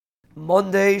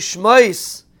Monday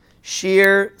Shmois,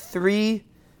 Shiur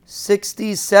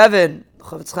 367.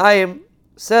 ChafetzChaim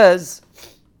says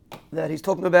that he's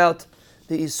talking about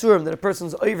the isurim that a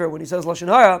person's over when he says lashon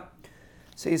hara.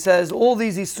 So he says all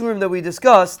these isurim that we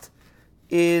discussed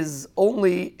is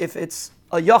only if it's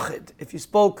a yachid. If you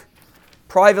spoke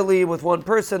privately with one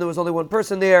person, there was only one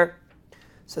person there,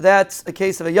 so that's a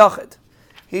case of a yachid.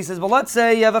 He says, but let's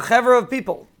say you have a chevra of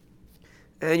people,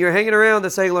 and you're hanging around, they're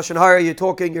saying lashon hara, you're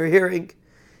talking, you're hearing.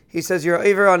 He says you're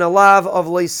over on a lav of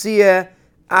leisiyah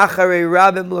acharei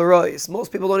rabim l'rois.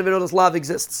 Most people don't even know this lav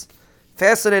exists.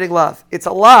 Fascinating lav. It's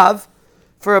a lav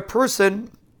for a person.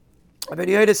 Ben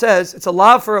Yehuda says it's a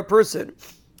lav for a person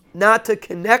not to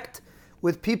connect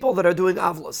with people that are doing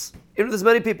avlos. Even if there's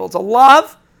many people, it's a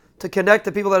lav to connect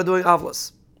to people that are doing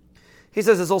avlos. He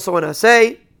says there's also an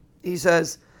assay. He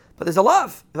says, but there's a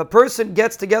lav. If a person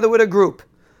gets together with a group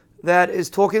that is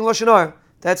talking lashon hara,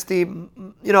 that's the,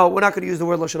 we're not going to use the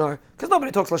word lashon hara because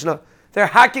nobody talks lashon hara. They're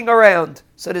hacking around,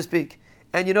 so to speak.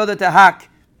 And you know that the hack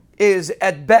is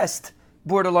at best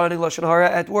borderlining lashon hara.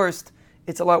 At worst,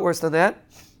 it's a lot worse than that.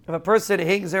 If a person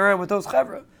hangs around with those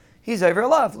chevra, he's over a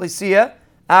lav. Leisiyah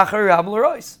achar rabim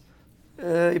l'rois.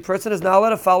 A person is not allowed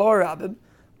to follow a rabbim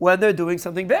when they're doing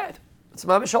something bad. It's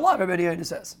mamish alav, Ben Yehuda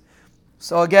says.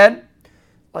 So again,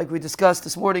 like we discussed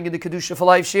this morning in the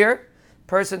ChafetzChaim4Life share,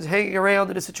 person's hanging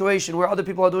around in a situation where other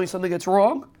people are doing something that's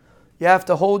wrong, you have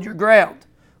to hold your ground.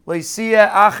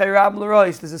 Leisiyah achar rabim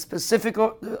l'rois. There's a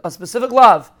specific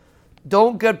lav.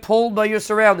 Don't get pulled by your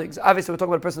surroundings. Obviously, we're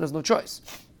talking about a person who has no choice.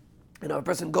 A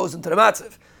person goes into the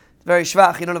matziv. It's very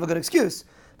shvach, you don't have a good excuse.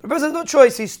 But a person has no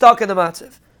choice, he's stuck in the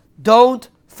matziv. Don't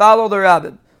follow the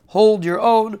rabbin. Hold your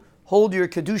own, hold your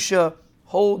kedusha,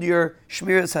 hold your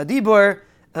shmiras hadibur,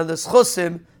 and the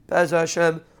schusim, Be'ez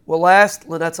Hashem, will last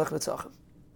l'netzach netzachim.